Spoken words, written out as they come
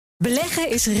Beleggen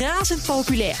is razend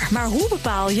populair, maar hoe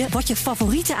bepaal je wat je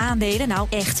favoriete aandelen nou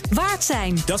echt waard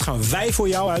zijn? Dat gaan wij voor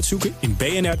jou uitzoeken in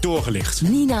BNR Doorgelicht.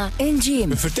 Nina en Jim.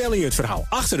 We vertellen je het verhaal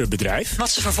achter het bedrijf. Wat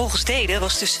ze vervolgens deden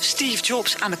was dus Steve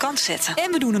Jobs aan de kant zetten.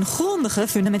 En we doen een grondige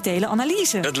fundamentele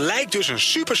analyse. Het lijkt dus een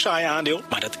super saai aandeel,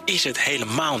 maar dat is het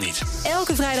helemaal niet.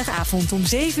 Elke vrijdagavond om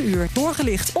 7 uur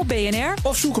Doorgelicht op BNR.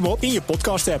 Of zoek hem op in je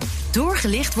podcast-app.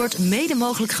 Doorgelicht wordt mede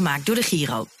mogelijk gemaakt door de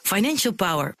Giro. Financial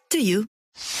power to you.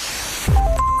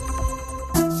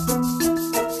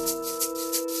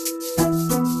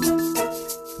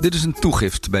 Dit is een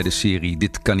toegift bij de serie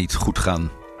Dit kan niet goed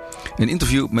gaan. Een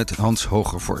interview met Hans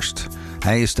Hogevorst.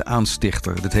 Hij is de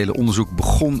aanstichter. Dit hele onderzoek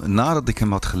begon nadat ik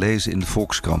hem had gelezen in de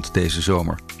Volkskrant deze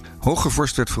zomer.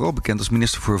 Hogevorst werd vooral bekend als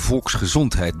minister voor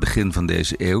Volksgezondheid begin van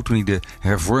deze eeuw, toen hij de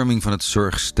hervorming van het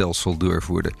zorgstelsel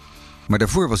doorvoerde. Maar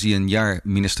daarvoor was hij een jaar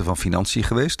minister van Financiën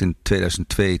geweest in 2002-2003.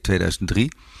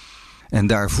 En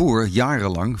daarvoor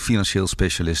jarenlang financieel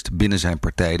specialist binnen zijn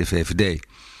partij, de VVD.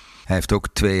 Hij heeft ook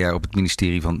 2 jaar op het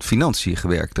ministerie van Financiën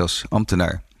gewerkt als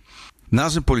ambtenaar. Na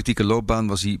zijn politieke loopbaan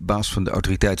was hij baas van de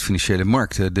Autoriteit Financiële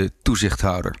Markten, de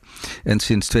toezichthouder. En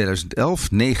sinds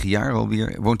 2011, 9 jaar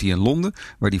alweer, woont hij in Londen,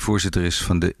 waar hij voorzitter is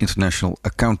van de International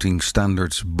Accounting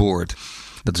Standards Board.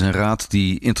 Dat is een raad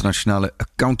die internationale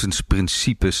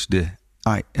accountantsprincipes, de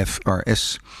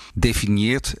IFRS,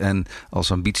 definieert en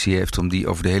als ambitie heeft om die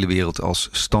over de hele wereld als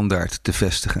standaard te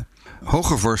vestigen.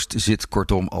 Hogevorst zit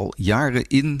kortom al jaren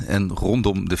in en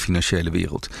rondom de financiële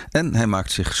wereld. En hij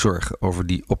maakt zich zorgen over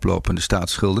die oplopende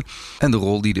staatsschulden en de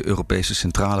rol die de Europese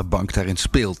Centrale Bank daarin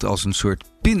speelt als een soort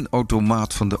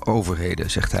pinautomaat van de overheden,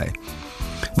 zegt hij.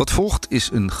 Wat volgt is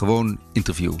een gewoon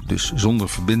interview, dus zonder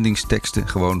verbindingsteksten,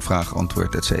 gewoon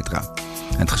vraag-antwoord, etc.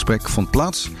 En het gesprek vond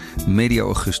plaats medio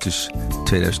augustus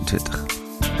 2020.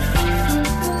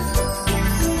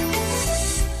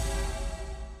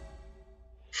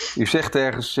 U zegt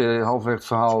ergens halverwege het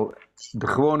verhaal, de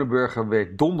gewone burger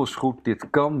weet donders goed, dit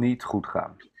kan niet goed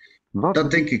gaan.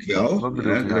 Dat denk ik wel.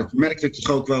 Dat merkte ik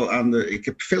toch ook wel aan ik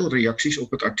heb veel reacties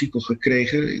op het artikel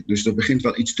gekregen. Dus er begint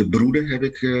wel iets te broeden,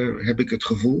 heb ik het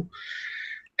gevoel.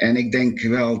 En ik denk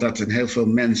wel dat er heel veel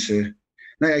mensen...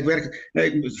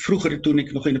 vroeger, toen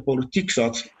ik nog in de politiek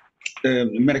zat,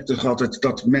 merkte ik altijd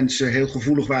dat mensen heel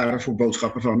gevoelig waren voor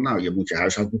boodschappen van... je moet je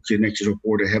huishoudboekje netjes op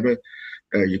orde hebben.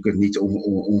 Je kunt niet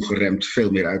ongeremd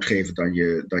veel meer uitgeven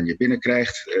dan je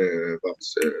binnenkrijgt.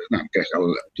 Want dan krijg je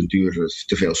op den duur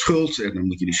te veel schuld. En dan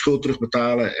moet je die schuld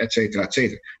terugbetalen, et cetera, et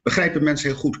cetera. Begrijpen mensen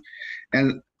heel goed.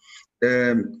 En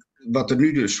wat er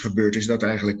nu dus gebeurt is dat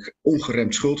eigenlijk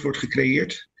ongeremd schuld wordt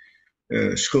gecreëerd.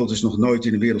 Schuld is nog nooit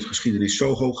in de wereldgeschiedenis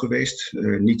zo hoog geweest.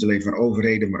 Niet alleen van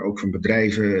overheden, maar ook van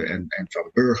bedrijven en van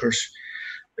burgers.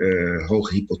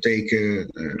 Hoge hypotheken,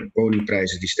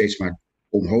 woningprijzen die steeds maar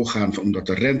omhoog gaan omdat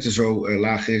de rente zo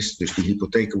laag is. Dus die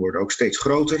hypotheken worden ook steeds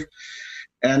groter.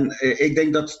 En ik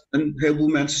denk dat een heleboel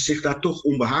mensen zich daar toch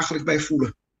onbehagelijk bij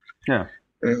voelen. Ja.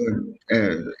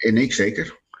 En ik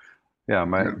zeker. Ja,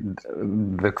 maar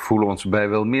we voelen ons bij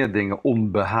wel meer dingen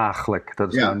onbehagelijk.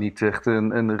 Dat is nou niet echt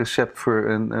een recept voor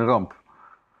een ramp.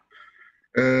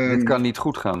 Dit kan niet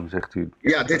goed gaan, zegt u.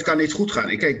 Ja, dit kan niet goed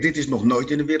gaan. Kijk, dit is nog nooit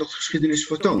in de wereldgeschiedenis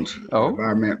vertoond. Oh?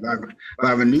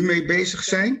 Waar we nu mee bezig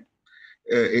zijn,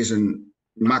 is een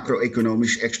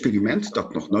macro-economisch experiment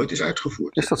dat nog nooit is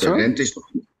uitgevoerd. Is dat zo?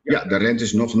 De rente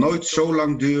is nog nooit zo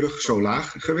langdurig, zo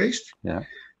laag geweest. Ja.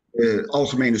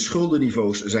 Algemene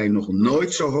schuldenniveaus zijn nog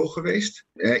nooit zo hoog geweest.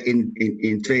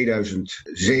 In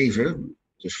 2007,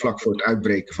 dus vlak voor het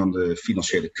uitbreken van de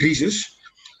financiële crisis,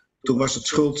 toen was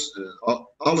het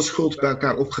alle schuld bij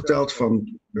elkaar opgeteld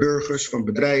van burgers, van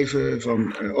bedrijven,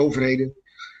 van overheden.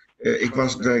 Ik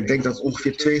denk dat het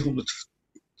ongeveer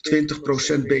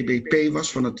 220% BBP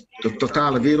was van de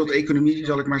totale wereldeconomie,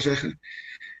 zal ik maar zeggen.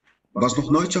 Was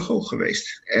nog nooit zo hoog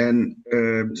geweest. En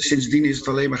sindsdien is het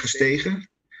alleen maar gestegen.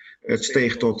 Het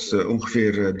steeg tot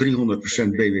ongeveer 300%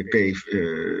 BBP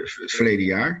verleden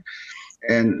jaar.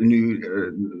 En nu,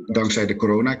 dankzij de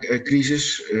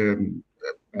coronacrisis,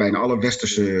 bijna alle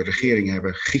westerse regeringen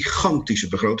hebben gigantische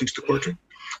begrotingstekorten.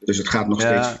 Dus het gaat nog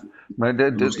steeds...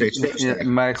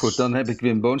 Maar goed, dan heb ik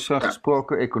Wim Boonstra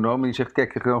gesproken, econoom, die zegt,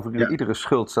 kijk, over iedere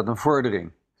schuld staat een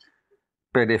vordering.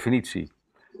 Per definitie.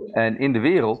 En in de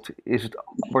wereld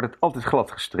wordt het altijd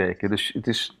glad gestreken.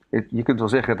 Dus je kunt wel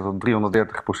zeggen dat er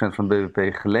 330% van de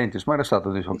BBP geleend is, maar daar staat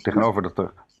er dus ook tegenover dat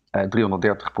er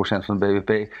 330% van de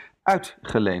BBP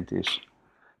uitgeleend is.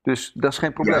 Dus dat is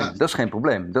geen probleem. Ja. Dat is geen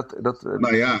probleem.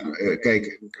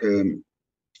 Kijk,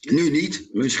 nu niet,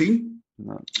 misschien.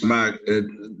 Maar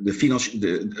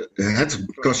het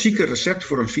klassieke recept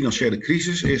voor een financiële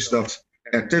crisis is dat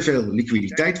er te veel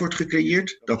liquiditeit wordt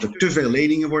gecreëerd, dat er te veel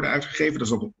leningen worden uitgegeven. Dat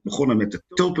is al begonnen met de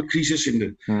tulpencrisis in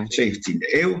de 17e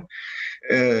eeuw.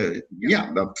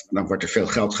 Dan wordt er veel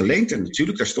geld geleend en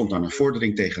natuurlijk, daar stond dan een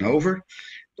vordering tegenover.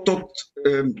 Tot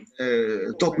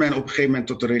men op een gegeven moment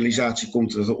tot de realisatie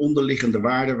komt dat de onderliggende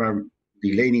waarde waar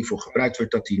die lening voor gebruikt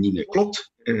wordt, dat die niet meer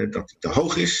klopt, dat die te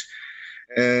hoog is.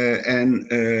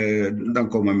 Dan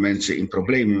komen mensen in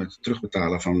problemen met het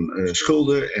terugbetalen van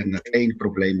schulden. En het ene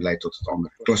probleem leidt tot het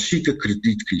andere. Klassieke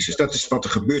kredietcrisis. Dat is wat er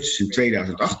gebeurd is in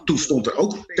 2008. Toen stond er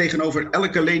ook tegenover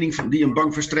elke lening die een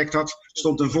bank verstrekt had,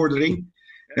 stond een vordering.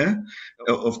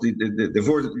 Of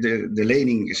de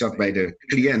lening zat bij de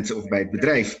cliënt of bij het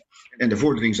bedrijf. En de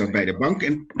vordering zat bij de bank.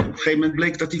 En op een gegeven moment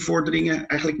bleek dat die vorderingen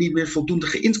eigenlijk niet meer voldoende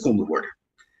geïnd konden worden.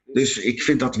 Dus ik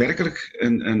vind dat werkelijk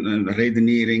een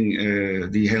redenering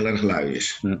die heel erg lui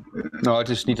is. Nou, het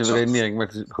is niet een redenering, maar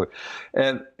het is goed.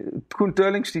 Koen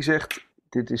Teulings die zegt,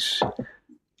 dit is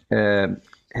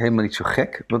helemaal niet zo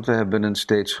gek, want we hebben een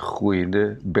steeds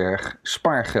groeiende berg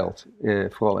spaargeld.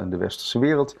 Vooral in de westerse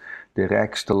wereld. De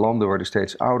rijkste landen worden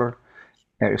steeds ouder.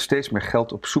 Er is steeds meer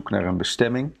geld op zoek naar een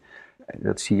bestemming.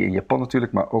 Dat zie je in Japan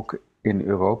natuurlijk, maar ook in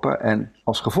Europa. En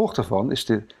als gevolg daarvan is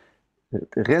de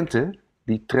rente,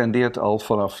 die trendeert al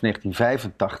vanaf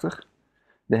 1985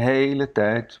 de hele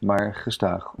tijd maar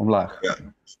gestaag omlaag.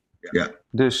 Ja.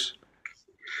 Dus...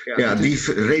 Ja,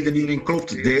 die redenering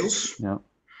klopt deels. Ja.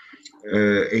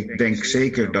 Ik denk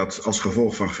zeker dat als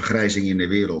gevolg van vergrijzing in de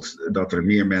wereld, dat er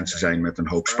meer mensen zijn met een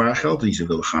hoop spaargeld die ze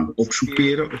willen gaan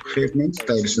opsoeperen op een gegeven moment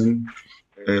tijdens een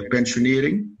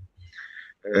pensionering.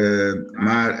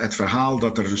 Maar het verhaal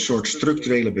dat er een soort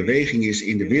structurele beweging is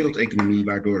in de wereldeconomie,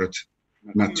 waardoor het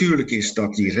natuurlijk is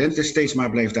dat die rente steeds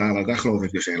maar blijft dalen, daar geloof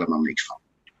ik dus helemaal niks van.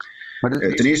 Maar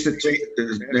ten eerste,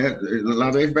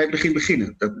 laten we even bij het begin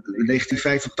beginnen.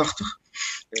 1985.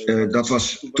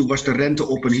 Toen was de rente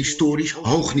op een historisch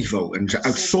hoog niveau. Een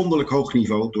uitzonderlijk hoog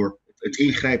niveau door het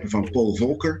ingrijpen van Paul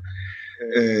Volcker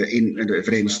in de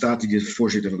Verenigde Staten, die de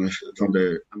voorzitter van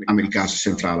de Amerikaanse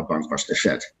centrale bank was, de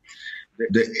Fed.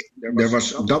 Er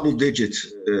was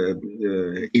double-digit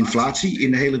inflatie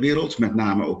in de hele wereld, met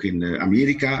name ook in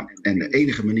Amerika. En de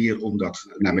enige manier om dat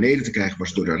naar beneden te krijgen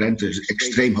was door de rente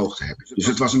extreem hoog te hebben. Dus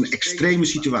het was een extreme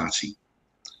situatie.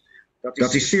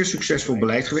 Dat is zeer succesvol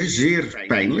beleid geweest, zeer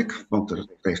pijnlijk, want het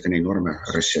heeft een enorme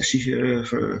recessie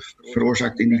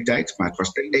veroorzaakt in die tijd. Maar het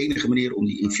was de enige manier om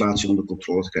die inflatie onder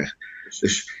controle te krijgen.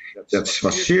 Dus dat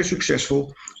was zeer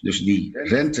succesvol. Dus die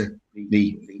rente,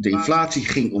 de inflatie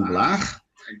ging omlaag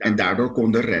en daardoor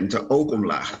kon de rente ook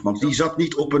omlaag. Want die zat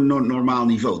niet op een normaal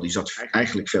niveau, die zat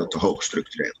eigenlijk veel te hoog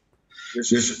structureel. Dus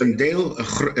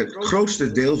het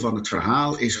grootste deel van het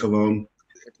verhaal is gewoon,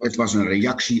 het was een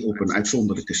reactie op een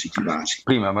uitzonderlijke situatie.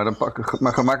 Prima, maar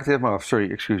maak het even af.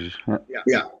 Sorry, excuses.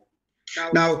 Ja.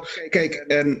 Nou, kijk,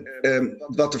 en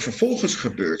wat er vervolgens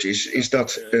gebeurd is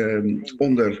dat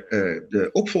onder de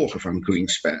opvolger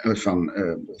van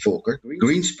Volcker,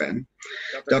 Greenspan,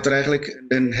 dat er eigenlijk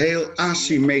een heel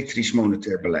asymmetrisch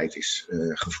monetair beleid is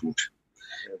gevoerd.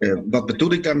 Wat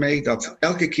bedoel ik daarmee? Dat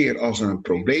elke keer als er een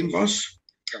probleem was,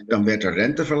 dan werd er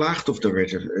rente verlaagd of er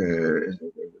werd er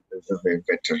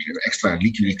extra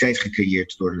liquiditeit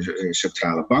gecreëerd door de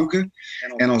centrale banken.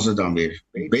 En als het dan weer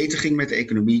beter ging met de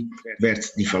economie,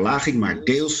 werd die verlaging maar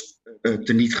deels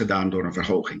teniet gedaan door een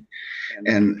verhoging.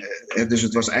 Dus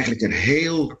het was eigenlijk een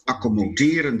heel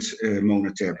accommoderend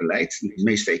monetair beleid. De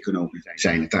meeste economen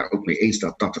zijn het daar ook mee eens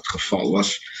dat dat het geval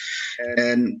was.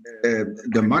 En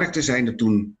de markten zijn er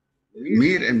toen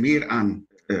meer en meer aan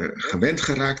gewend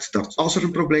geraakt dat als er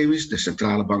een probleem is, de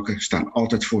centrale banken staan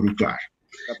altijd voor u klaar.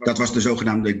 Dat was de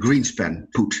zogenaamde Greenspan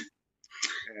put.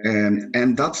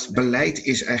 En dat beleid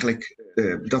is eigenlijk,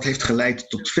 dat heeft geleid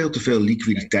tot veel te veel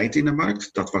liquiditeit in de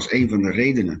markt. Dat was een van de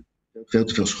redenen. Veel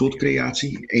te veel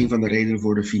schuldcreatie. Een van de redenen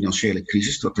voor de financiële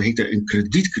crisis. Dat heette een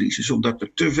kredietcrisis, omdat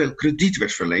er te veel krediet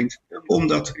werd verleend,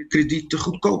 omdat krediet te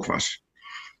goedkoop was.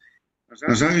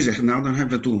 Dan zou je zeggen, nou dan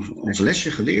hebben we toen ons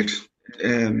lesje geleerd.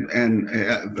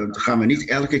 Gaan we niet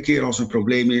elke keer als een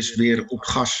probleem is weer op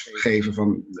gas geven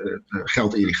van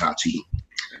geldirrigatie.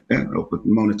 Op het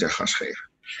monetair gas geven.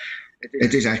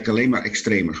 Het is eigenlijk alleen maar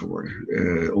extremer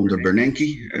geworden. Onder Bernanke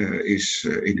is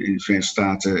in de Verenigde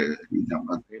Staten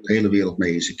de hele wereld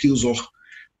mee in zijn kiel zog.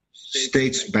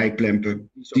 Steeds bijplempen.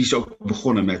 Die is ook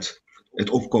begonnen met het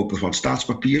opkopen van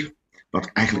staatspapier. Wat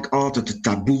eigenlijk altijd het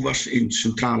taboe was in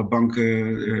centrale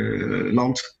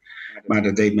bankenland. Maar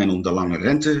dat deed men om de lange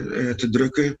rente te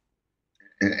drukken.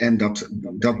 En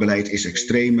dat beleid is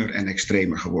extremer en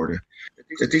extremer geworden.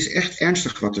 Het is echt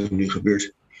ernstig wat er nu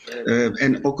gebeurt.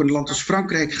 En ook een land als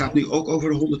Frankrijk gaat nu ook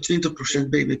over 120%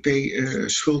 BBP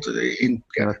schuld in.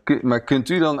 Maar kunt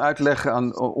u dan uitleggen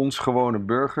aan ons gewone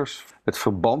burgers het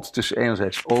verband tussen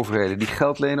enerzijds overheden die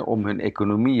geld lenen om hun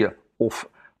economieën of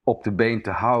op de been te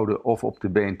houden of op de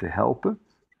been te helpen?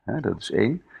 Dat is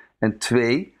 1. En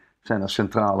 2 zijn er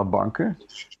centrale banken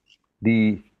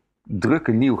die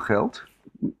drukken nieuw geld,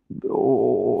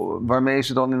 waarmee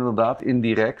ze dan inderdaad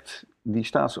indirect die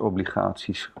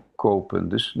staatsobligaties kopen.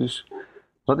 Dus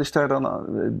wat is daar dan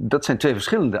aan? Dat zijn 2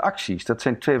 verschillende acties. Dat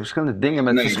zijn 2 verschillende dingen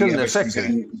met verschillende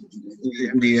effecten.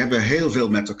 Die hebben heel veel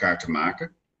met elkaar te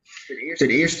maken. Ten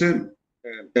eerste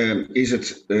is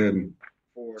het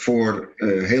voor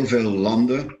heel veel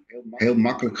landen heel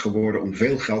makkelijk geworden om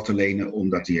veel geld te lenen,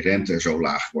 omdat die rente zo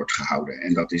laag wordt gehouden.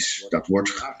 En dat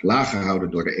wordt laag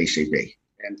gehouden door de ECB.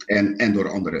 En door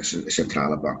andere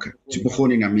centrale banken. Het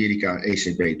begon in Amerika,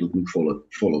 ECB doet nu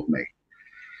volop mee.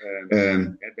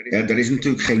 Er is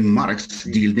natuurlijk geen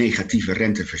markt die negatieve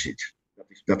rente verzint.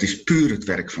 Dat is puur het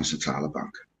werk van centrale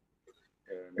banken.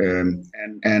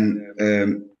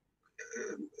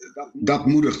 Dat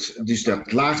moedigt, dus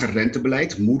dat lage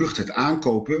rentebeleid moedigt het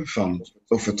aankopen van,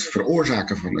 of het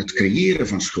veroorzaken van het creëren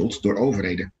van schuld door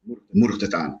overheden, moedigt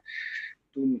het aan.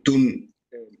 Toen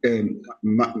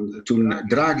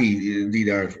Draghi, die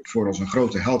daarvoor als een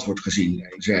grote held wordt gezien,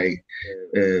 zei: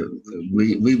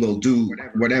 we will do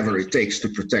whatever it takes to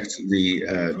protect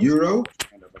the euro.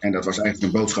 En dat was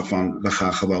eigenlijk een boodschap van: we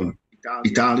gaan gewoon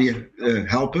Italië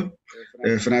helpen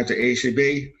vanuit de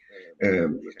ECB.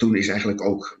 Toen is eigenlijk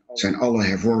zijn alle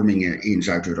hervormingen in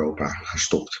Zuid-Europa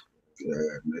gestopt.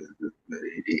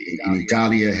 In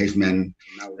Italië heeft men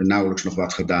nauwelijks nog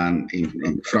wat gedaan.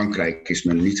 In Frankrijk is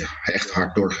men niet echt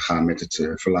hard doorgegaan met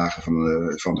het verlagen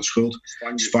van de schuld.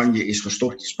 Spanje is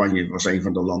gestopt. Spanje was een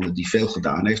van de landen die veel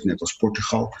gedaan heeft, net als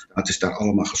Portugal. Maar het is daar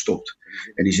allemaal gestopt.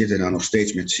 En die zitten daar nog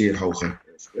steeds met zeer hoge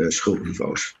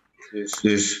schuldniveaus.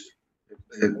 Dus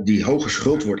die hoge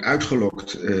schuld wordt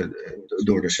uitgelokt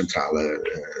door de centrale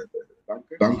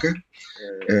banken.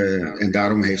 En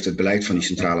daarom heeft het beleid van die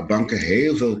centrale banken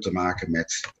heel veel te maken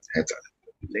met het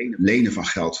lenen van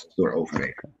geld door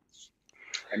overheden.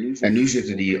 En nu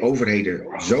zitten die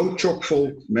overheden zo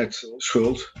chockvol met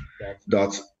schuld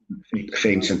dat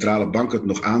geen centrale bank het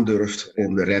nog aandurft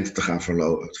om de rente te gaan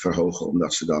verhogen.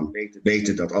 Omdat ze dan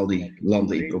weten dat al die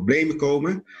landen in problemen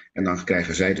komen. En dan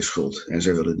krijgen zij de schuld. En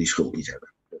zij willen die schuld niet hebben.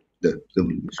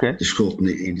 De schuld,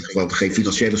 in dit geval geen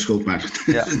financiële schuld, maar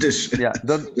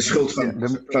de schuld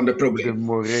van de problemen. De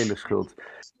morele schuld.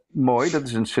 Mooi, dat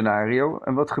is een scenario.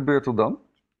 En wat gebeurt er dan?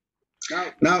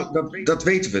 Nou, dat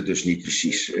weten we dus niet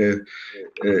precies.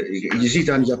 Je ziet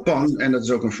aan Japan, en dat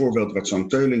is ook een voorbeeld wat zo'n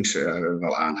Teulings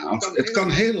wel aanhaalt. Het kan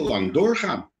heel lang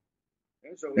doorgaan.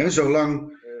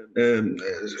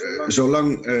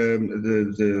 Zolang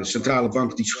de centrale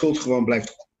bank die schuld gewoon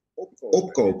blijft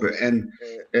opkopen en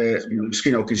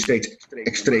misschien ook in steeds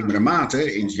extremere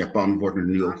mate. In Japan worden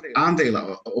nu ook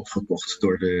aandelen opgekocht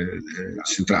door de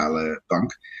centrale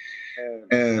bank.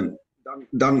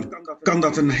 Dan kan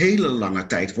dat een hele lange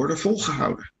tijd worden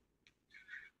volgehouden.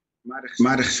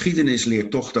 Maar de geschiedenis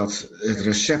leert toch dat het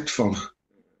recept van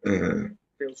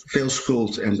veel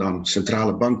schuld en dan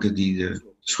centrale banken die de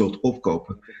schuld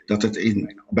opkopen, dat het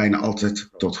bijna altijd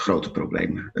tot grote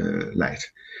problemen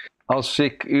leidt. Als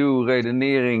ik uw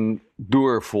redenering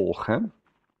doorvolg,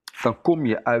 dan kom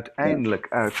je uiteindelijk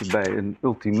uit bij een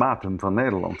ultimatum van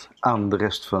Nederland aan de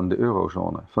rest van de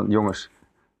eurozone. Van jongens,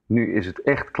 nu is het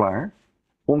echt klaar.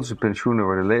 Onze pensioenen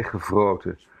worden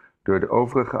leeggevroten door de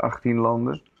overige 18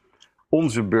 landen.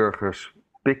 Onze burgers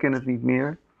pikken het niet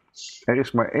meer. Er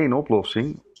is maar 1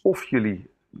 oplossing. Of jullie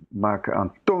maken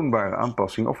aantoonbare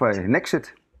aanpassingen, of wij een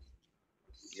exit.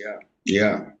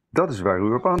 Ja. Dat is waar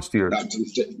u op aanstuurt. Nou,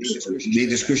 die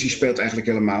discussie speelt eigenlijk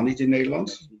helemaal niet in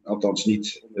Nederland. Althans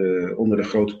niet onder de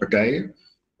grote partijen.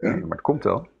 Ja, maar het komt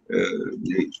wel.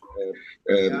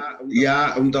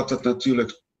 Ja, omdat het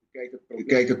natuurlijk...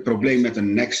 Kijk, het probleem met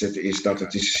een exit is dat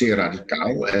het is zeer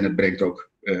radicaal. En het brengt ook...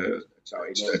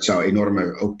 Het zou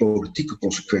enorme ook politieke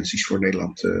consequenties voor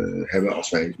Nederland hebben als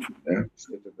wij de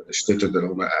stutten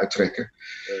eronder uittrekken.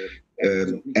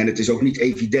 En het is ook niet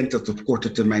evident dat op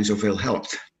korte termijn zoveel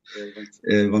helpt.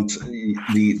 Want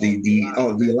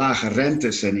die lage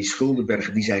rentes en die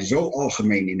schuldenbergen die zijn zo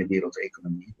algemeen in de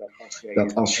wereldeconomie.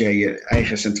 Dat als jij je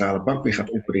eigen centrale bank weer gaat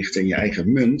oprichten en je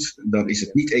eigen munt, dan is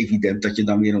het niet evident dat je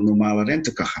dan weer een normale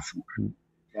rente kan gaan voeren.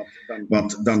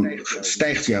 Want dan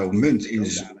stijgt jouw munt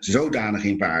zodanig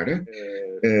in waarde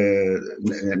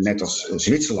net als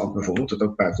Zwitserland bijvoorbeeld, dat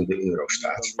ook buiten de euro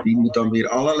staat, die moet dan weer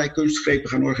allerlei kunstgrepen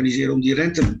gaan organiseren om die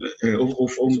rente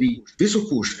of om die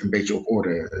wisselkoers een beetje op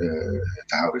orde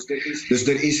te houden. Dus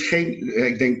er is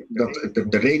ik denk dat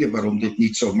de reden waarom dit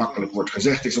niet zo makkelijk wordt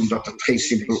gezegd is omdat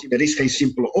er is geen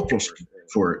simpele oplossing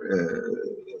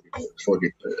voor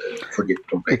dit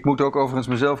probleem. Ik moet ook overigens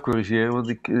mezelf corrigeren, want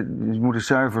ik moet een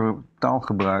zuiver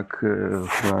taalgebruik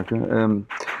gebruiken.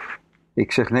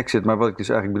 Ik zeg Nexit, maar wat ik dus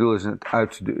eigenlijk bedoel is het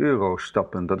uit de euro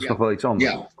stappen. Dat is nog wel iets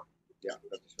anders.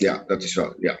 Ja, dat is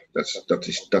wel. Ja,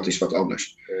 dat is wat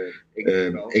anders.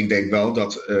 Ik denk wel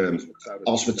dat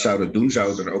als we het zouden doen,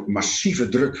 zou er ook massieve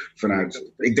druk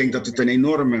vanuit. Ik denk dat het een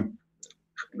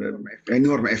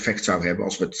enorme effect zou hebben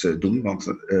als we het doen. Want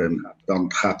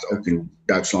dan gaat ook in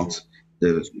Duitsland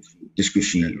de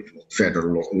discussie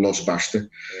verder losbarsten.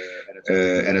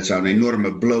 En het zou een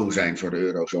enorme blow zijn voor de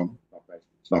eurozone.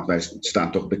 Want wij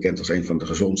staan toch bekend als een van de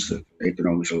gezondste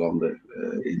economische landen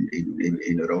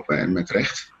in Europa en met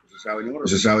recht.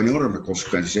 Dus het zou enorme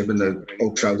consequenties hebben.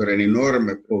 Ook zou er een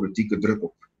enorme politieke druk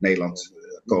op Nederland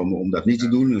komen om dat niet te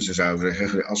doen. Dus ze zouden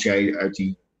zeggen, als jij uit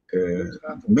die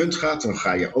munt gaat, dan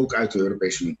ga je ook uit de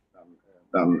Europese Unie.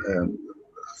 Dan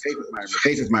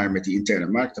vergeet het maar met die interne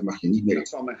markt, dan mag je niet meer.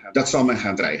 Dat zal men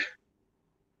gaan dreigen.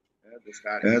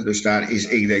 Dus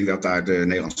ik denk dat daar de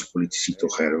Nederlandse politici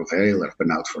toch heel erg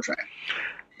benauwd voor zijn.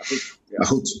 Maar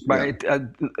goed.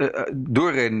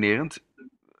 Doorredenerend,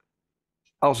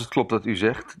 als het klopt wat u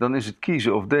zegt, dan is het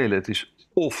kiezen of delen. Het is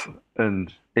of een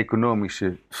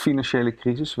economische financiële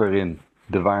crisis, waarin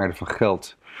de waarde van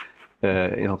geld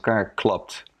in elkaar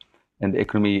klapt en de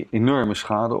economie enorme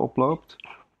schade oploopt,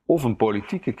 of een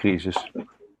politieke crisis,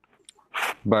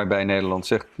 waarbij Nederland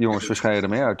zegt, jongens, we scheiden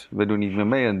ermee uit. We doen niet meer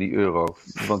mee aan die euro,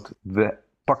 want we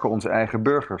pakken onze eigen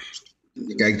burgers.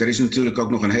 Kijk, er is natuurlijk ook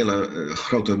nog een hele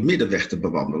grote middenweg te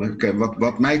bewandelen. Kijk,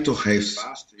 wat mij toch heeft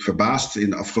verbaasd in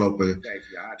de afgelopen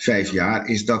 5 jaar,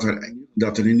 is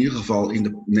dat er in ieder geval in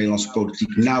de Nederlandse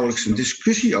politiek nauwelijks een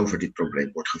discussie over dit probleem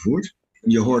wordt gevoerd.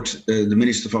 Je hoort de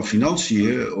minister van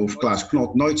Financiën of Klaas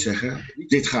Knot nooit zeggen,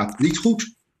 dit gaat niet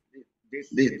goed.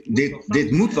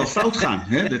 Dit moet wel fout gaan,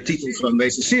 hè? De titel van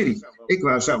deze serie.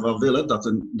 Ik zou wel willen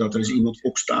dat er eens iemand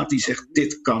opstaat die zegt,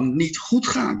 dit kan niet goed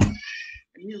gaan.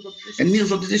 En in ieder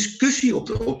geval de discussie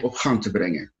op gang te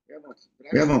brengen.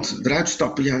 Ja, want eruit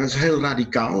stappen, dat is heel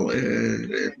radicaal.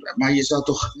 Maar je zou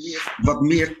toch wat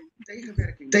meer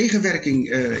tegenwerking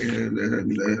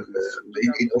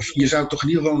of je zou toch in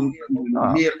ieder geval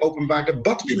meer openbaar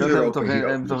debat in Europa.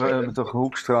 Dat hebben toch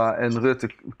Hoekstra en Rutte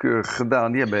keurig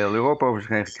gedaan. Die hebben heel Europa over zich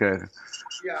heen gekregen.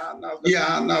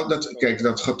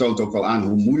 Dat getoont ook wel aan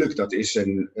hoe moeilijk dat is.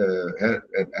 En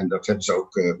dat hebben ze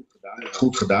ook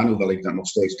goed gedaan. Hoewel ik dan nog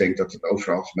steeds denk dat het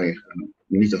overal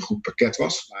niet een goed pakket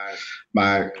was.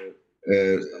 Maar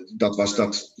dat was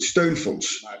dat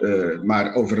steunfonds.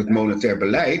 Maar over het monetair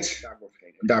beleid,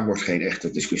 daar wordt geen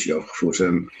echte discussie over gevoerd.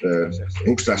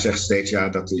 Hoekstra zegt steeds,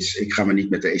 ik ga me niet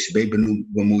met de ECB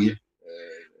bemoeien.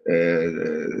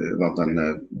 Want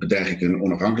dan bedreig ik hun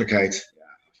onafhankelijkheid.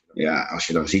 Ja, als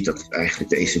je dan ziet dat eigenlijk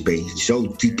de ECB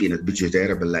zo diep in het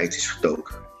budgettaire beleid is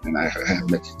gedoken. En eigenlijk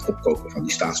met het opkopen van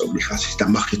die staatsobligaties, daar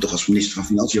mag je toch als minister van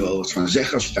Financiën wel wat van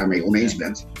zeggen als je het daarmee oneens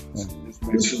bent.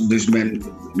 Dus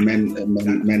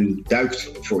men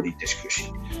duikt voor die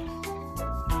discussie.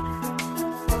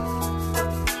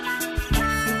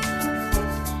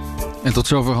 En tot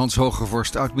zover Hans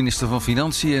Hogevorst, oud-minister van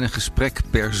Financiën, in een gesprek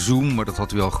per Zoom, maar dat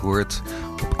had u al gehoord,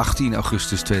 op 18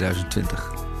 augustus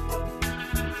 2020.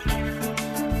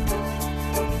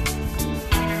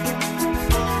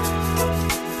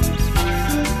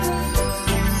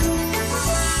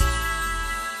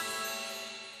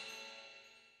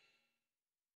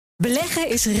 Beleggen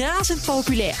is razend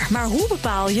populair, maar hoe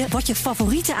bepaal je wat je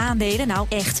favoriete aandelen nou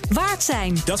echt waard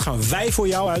zijn? Dat gaan wij voor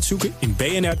jou uitzoeken in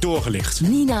BNR Doorgelicht.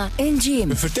 Nina en Jim.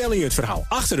 We vertellen je het verhaal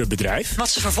achter het bedrijf. Wat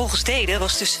ze vervolgens deden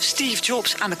was dus Steve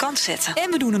Jobs aan de kant zetten.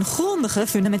 En we doen een grondige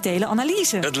fundamentele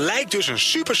analyse. Het lijkt dus een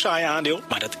super saai aandeel,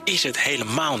 maar dat is het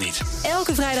helemaal niet.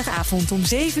 Elke vrijdagavond om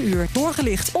 7 uur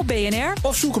Doorgelicht op BNR.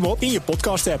 Of zoek hem op in je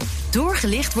podcast-app.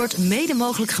 Doorgelicht wordt mede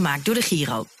mogelijk gemaakt door de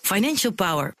Giro. Financial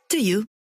Power to you.